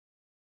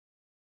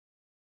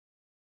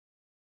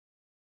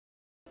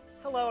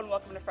Hello and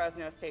welcome to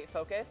Fresno State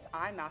Focus.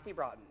 I'm Matthew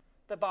Broughton.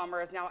 The bomber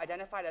is now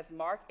identified as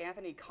Mark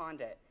Anthony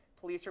Condit.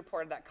 Police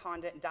reported that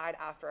Condit died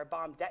after a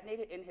bomb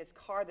detonated in his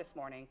car this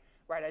morning,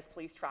 right as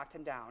police tracked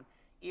him down.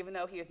 Even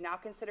though he is now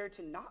considered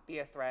to not be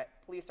a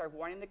threat, police are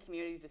warning the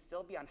community to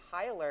still be on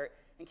high alert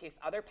in case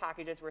other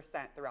packages were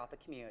sent throughout the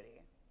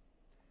community.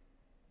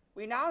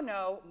 We now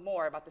know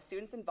more about the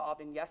students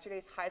involved in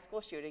yesterday's high school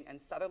shooting in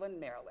Sutherland,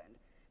 Maryland.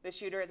 The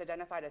shooter is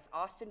identified as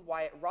Austin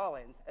Wyatt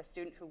Rollins, a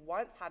student who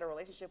once had a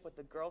relationship with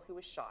the girl who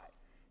was shot.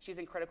 She's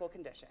in critical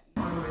condition.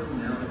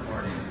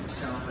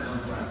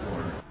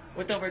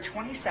 With over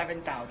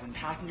 27,000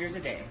 passengers a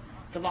day,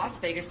 the Las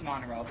Vegas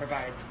monorail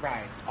provides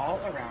rides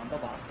all around the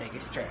Las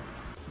Vegas Strip.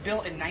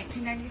 Built in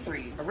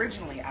 1993,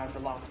 originally as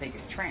the Las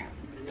Vegas Tram,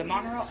 the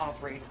monorail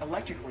operates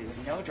electrically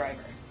with no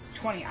driver,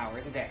 20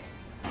 hours a day.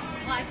 Well,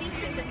 I think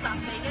since it's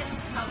Las Vegas,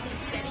 probably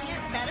getting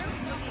it better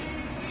will be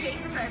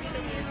safer for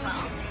everybody as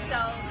well. So,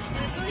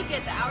 and it's really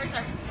good. The hours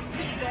are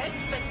pretty good,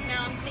 but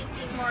now I'm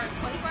thinking more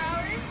 24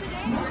 hours a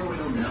day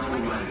versus just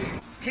 20.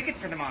 Tickets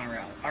for the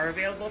monorail are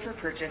available for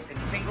purchase in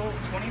single,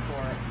 24,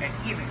 and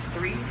even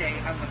 3-day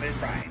unlimited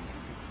rides,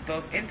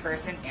 both in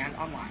person and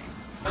online.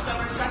 With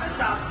over 7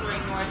 stops going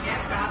north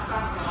and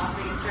southbound from the Las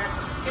Vegas Strip,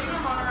 getting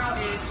the monorail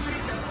is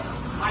pretty simple.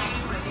 I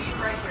use one of these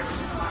right here,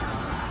 which is a monorail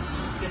pass.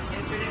 Just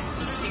insert it into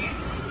the machine,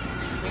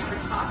 wait for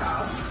it to pop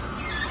out,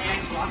 and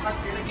walk up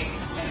through the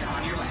gates, and you're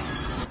on your way.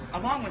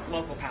 Along with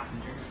local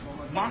passengers,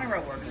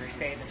 monorail workers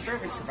say the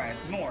service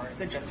provides more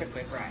than just a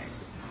quick ride.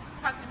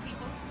 Talk to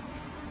people.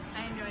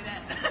 I enjoy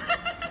that.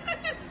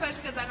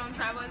 Especially because I don't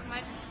travel as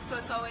much, so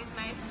it's always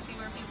nice to see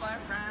where people are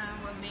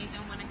from, what made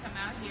them want to come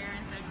out here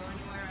instead of go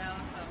anywhere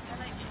else, so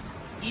I like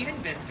it. Even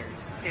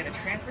visitors say the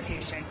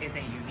transportation is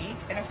a unique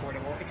and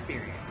affordable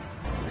experience.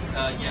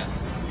 Yes.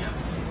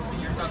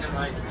 You're talking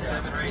like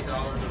 $7 or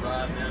 $8 a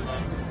ride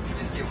minimum. You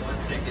just get one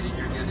ticket and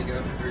you're good to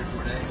go for 3 or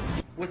 4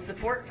 days. With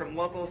support from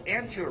locals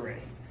and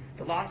tourists,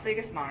 the Las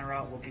Vegas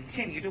monorail will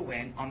continue to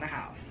win on the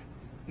house.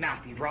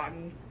 Matthew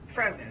Broughton,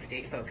 Fresno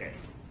State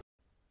Focus.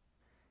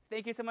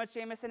 Thank you so much,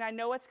 Jameson. I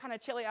know it's kind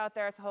of chilly out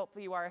there, so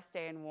hopefully you are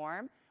staying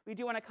warm. We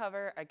do want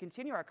to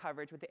continue our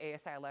coverage with the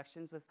ASI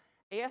elections with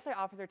ASI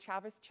Officer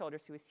Travis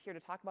Childress, who is here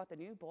to talk about the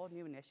new Bold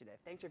New initiative.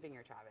 Thanks for being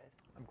here, Travis.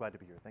 I'm glad to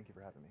be here. Thank you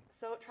for having me.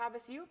 So,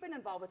 Travis, you've been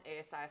involved with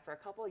ASI for a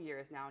couple of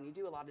years now, and you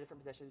do a lot of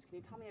different positions. Can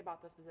you tell me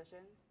about those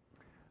positions?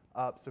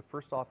 So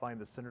first off, I'm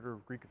the Senator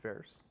of Greek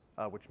Affairs,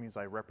 which means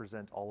I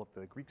represent all of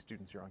the Greek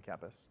students here on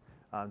campus.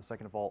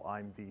 Second of all,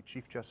 I'm the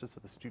Chief Justice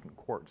of the Student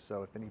Court,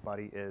 so if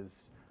anybody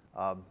is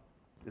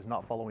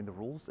not following the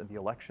rules in the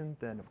election,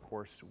 then of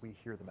course we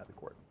hear them at the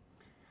court.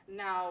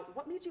 Now,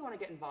 what made you want to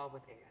get involved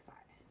with ASI?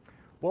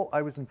 Well,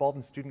 I was involved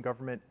in student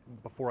government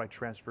before I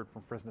transferred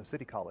from Fresno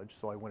City College,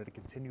 so I wanted to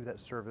continue that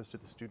service to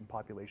the student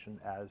population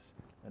as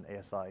an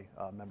ASI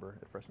member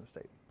at Fresno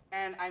State.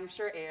 And I'm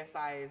sure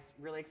ASI is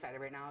really excited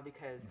right now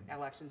because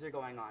elections are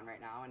going on right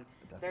now. And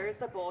there's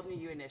the Bold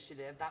New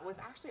initiative that was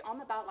actually on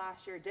the ballot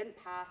last year,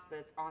 didn't pass, but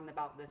it's on the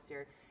ballot this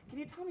year. Can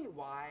you tell me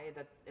why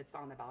that it's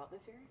on the ballot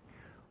this year?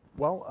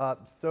 Well,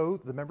 so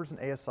the members in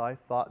ASI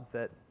thought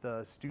that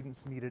the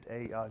students needed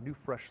a new,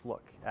 fresh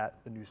look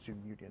at the new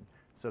student union.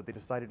 So they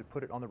decided to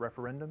put it on the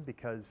referendum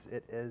because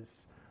it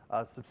is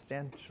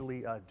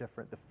substantially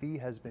different. The fee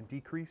has been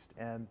decreased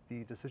and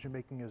the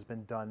decision-making has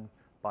been done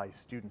by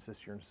students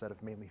this year instead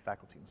of mainly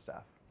faculty and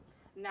staff.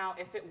 Now,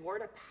 if it were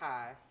to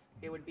pass,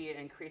 it would be an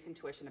increase in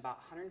tuition about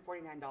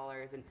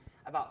 $149 in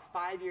about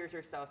 5 years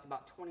or so, so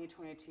about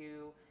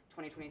 2022,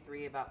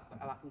 2023,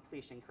 about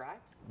completion,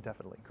 correct?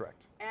 Definitely,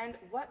 correct. And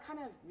what kind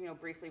of,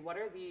 briefly, what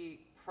are the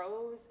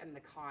pros and the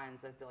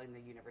cons of building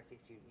the University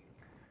Student Union?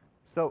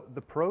 So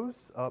the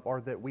pros are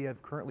that we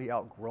have currently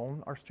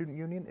outgrown our student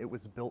union. It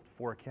was built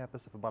for a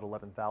campus of about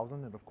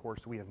 11,000, and of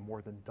course we have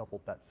more than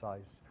doubled that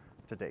size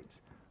to date.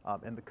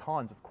 And the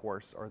cons, of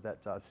course, are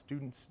that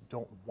students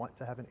don't want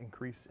to have an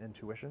increase in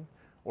tuition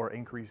or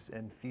increase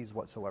in fees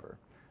whatsoever.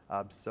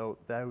 So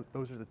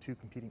those are the two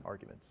competing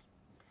arguments.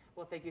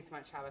 Well, thank you so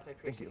much, Travis. I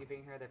appreciate you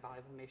being here, the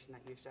valuable information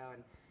that you show,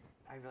 and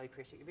I really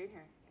appreciate you being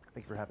here.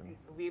 Thank you for having me.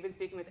 We've been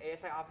speaking with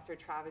ASI Officer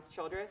Travis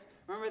Childress.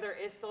 Remember, there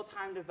is still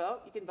time to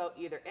vote. You can vote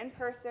either in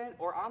person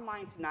or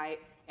online tonight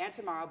and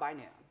tomorrow by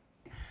noon.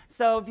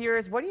 So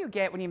viewers, what do you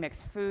get when you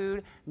mix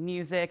food,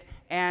 music,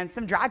 and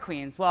some drag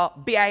queens? Well,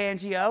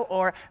 BINGO,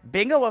 or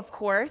bingo, of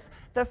course.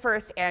 The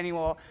first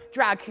annual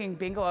Drag King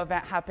Bingo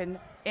event happened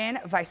in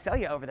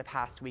Visalia over the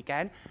past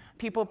weekend.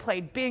 People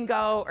played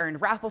bingo,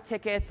 earned raffle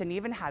tickets, and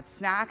even had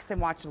snacks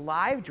and watched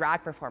live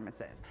drag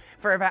performances.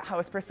 For event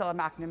host Priscilla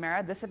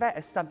McNamara, this event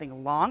is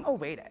something long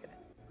awaited.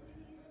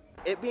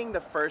 It being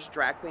the first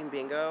Drag Queen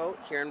Bingo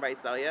here in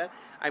Visalia,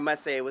 I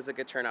must say it was a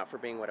good turnout for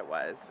being what it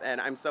was.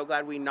 And I'm so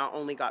glad we not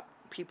only got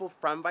people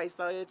from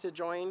Visalia to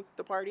join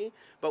the party,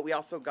 but we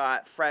also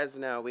got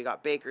Fresno, we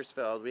got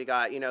Bakersfield, we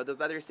got,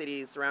 those other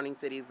cities, surrounding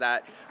cities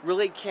that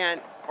really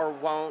can't or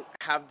won't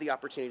have the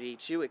opportunity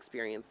to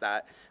experience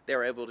that. They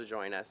were able to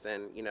join us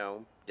and,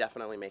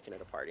 definitely making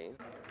it a party.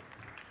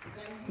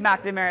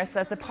 McNamara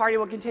says the party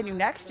will continue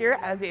next year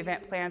as the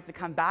event plans to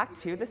come back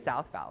to the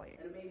South Valley.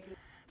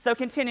 So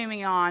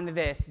continuing on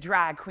this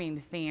drag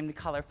queen themed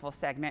colorful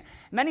segment,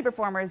 many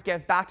performers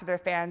give back to their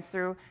fans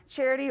through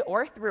charity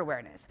or through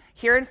awareness.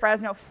 Here in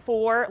Fresno,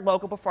 4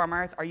 local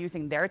performers are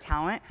using their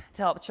talent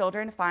to help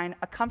children find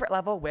a comfort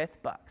level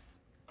with books.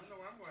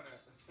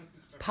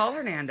 Paul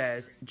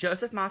Hernandez,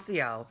 Joseph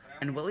Maciel,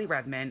 and Willie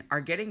Redmond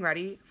are getting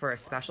ready for a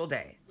special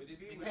day.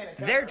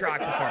 They're drag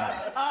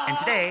performers, and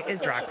today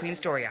is Drag Queen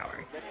Story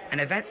Hour,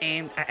 an event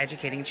aimed at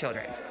educating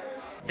children.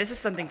 This is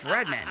something for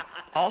Redmond,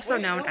 also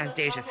known as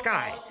Deja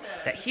Sky,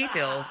 that he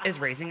feels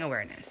is raising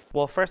awareness.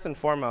 Well, first and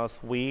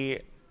foremost, we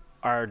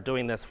are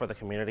doing this for the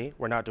community.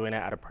 We're not doing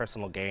it out of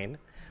personal gain.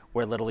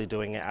 We're literally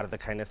doing it out of the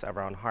kindness of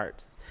our own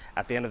hearts.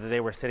 At the end of the day,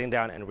 we're sitting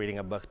down and reading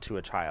a book to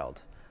a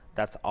child.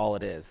 That's all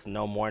it is,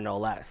 no more, no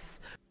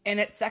less. In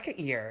its second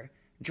year,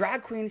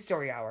 Drag Queen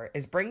Story Hour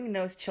is bringing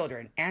those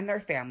children and their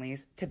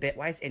families to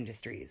Bitwise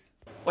Industries.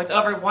 With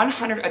over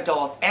 100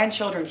 adults and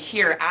children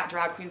here at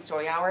Drag Queen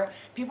Story Hour,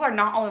 people are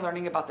not only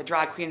learning about the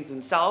drag queens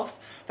themselves,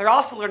 they're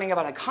also learning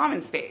about a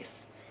common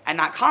space. And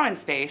that common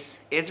space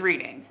is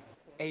reading.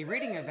 A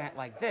reading event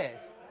like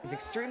this is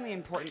extremely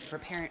important for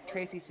parent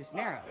Tracy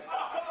Cisneros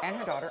and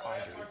her daughter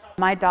Audrey.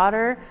 My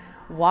daughter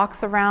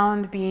walks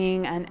around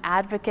being an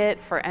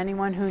advocate for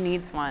anyone who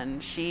needs one.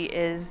 She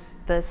is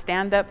the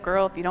stand-up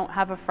girl. If you don't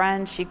have a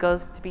friend, she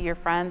goes to be your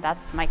friend.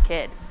 That's my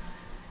kid.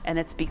 And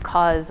it's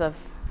because of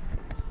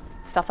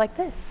stuff like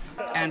this.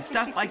 And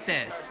stuff like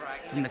this,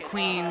 from the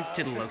queens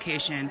to the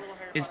location,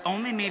 is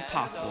only made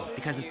possible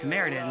because of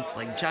Samaritans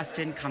like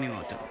Justin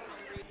Kamimoto.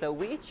 So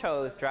we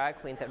chose drag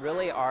queens that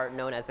really are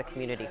known as the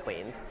community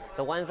queens,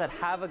 the ones that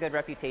have a good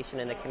reputation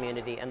in the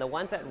community and the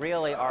ones that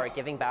really are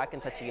giving back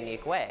in such a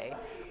unique way.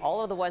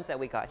 All of the ones that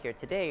we got here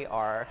today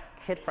are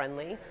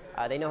kid-friendly.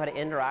 They know how to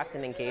interact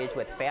and engage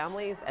with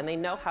families, and they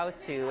know how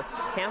to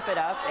camp it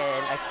up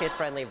in a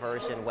kid-friendly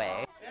version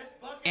way.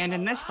 And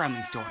in this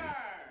friendly story,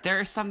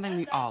 there is something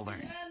we all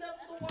learn.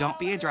 Don't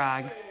be a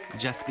drag,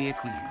 just be a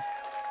queen.